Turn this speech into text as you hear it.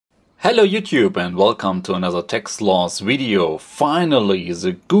Hello YouTube and welcome to another TaxLaws video. Finally,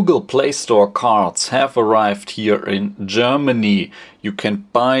 the Google Play Store cards have arrived here in Germany. You can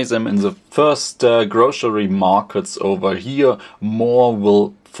buy them in the first grocery markets over here. More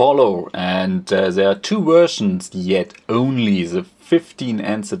will follow, and there are two versions yet only, the 15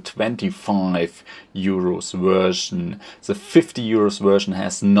 and the 25 euros version. The 50 euros version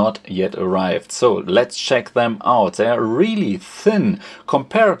has not yet arrived, so let's check them out. They are really thin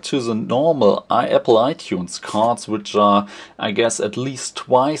compared to the normal Apple iTunes cards, which are, I guess, at least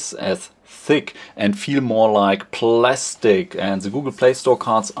twice as thick and feel more like plastic, and the Google Play Store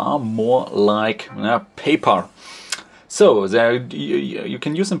cards are more like paper. So there, you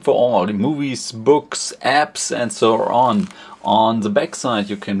can use them for all movies, books, apps, and so on. On the back side,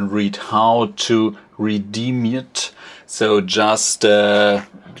 you can read how to redeem it. So just find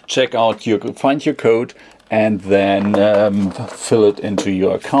your code, and then fill it into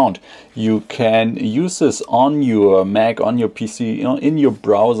your account. You can use this on your Mac, on your PC, in your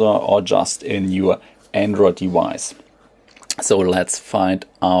browser, or just in your Android device. So let's find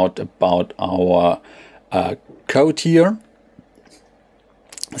out about our code here.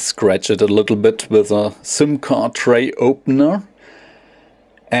 Scratch it a little bit with a SIM card tray opener,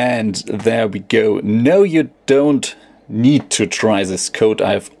 and there we go. No, you don't need to try this code.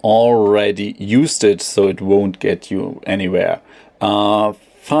 I've already used it, so it won't get you anywhere.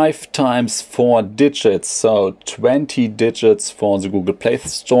 5 times 4 digits, so 20 digits for the Google Play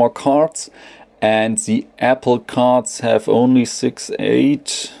Store cards, and the Apple cards have only 6,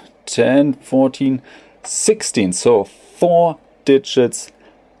 8, 10, 14, 16, so 4 digits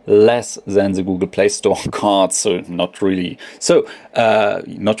less than the Google Play Store cards, so not really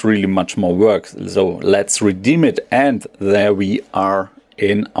much more work. So let's redeem it, and there we are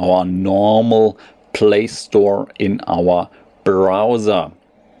in our normal Play Store in our browser.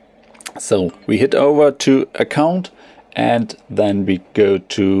 So we hit over to account, and then we go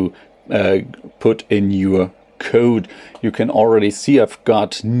to put in your code. You can already see I've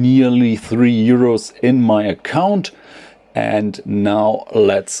got nearly 3 euros in my account. And now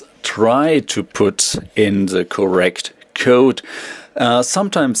let's try to put in the correct code.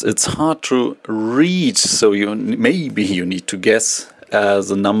 Sometimes it's hard to read, so maybe you need to guess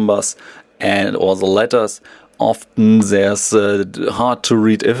the numbers or the letters. Often there's hard to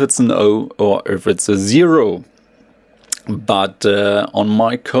read if it's an O or if it's a 0. But on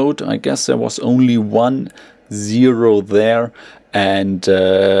my code, I guess there was only 1 0 there. And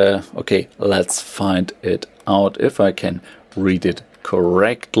okay, let's find it out if I can read it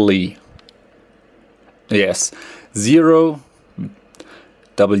correctly. Yes, 0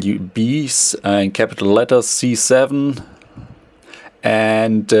 WBs in capital letters, C7,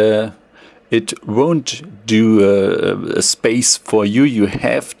 and it won't do a space for you. You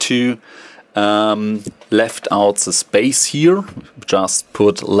have to left out the space here. Just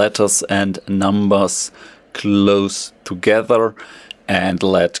put letters and numbers close together and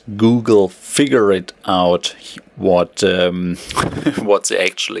let Google figure it out what the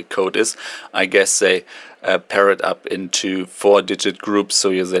actual code is. I guess they pair it up into 4-digit groups so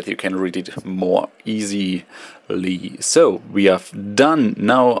that you can read it more easily. So we have done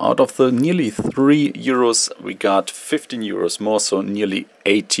now. Out of the nearly 3 euros, we got 15 euros more, so nearly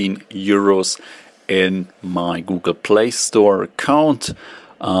 18 euros in my Google Play Store account.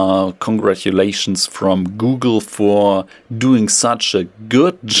 Congratulations from Google for doing such a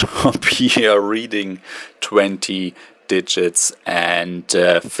good job here, reading 20 digits and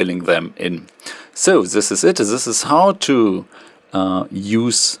filling them in. So this is it. This is how to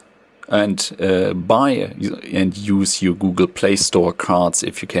use and buy and use your Google Play Store cards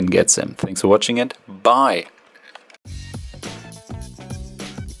if you can get them. Thanks for watching, and bye.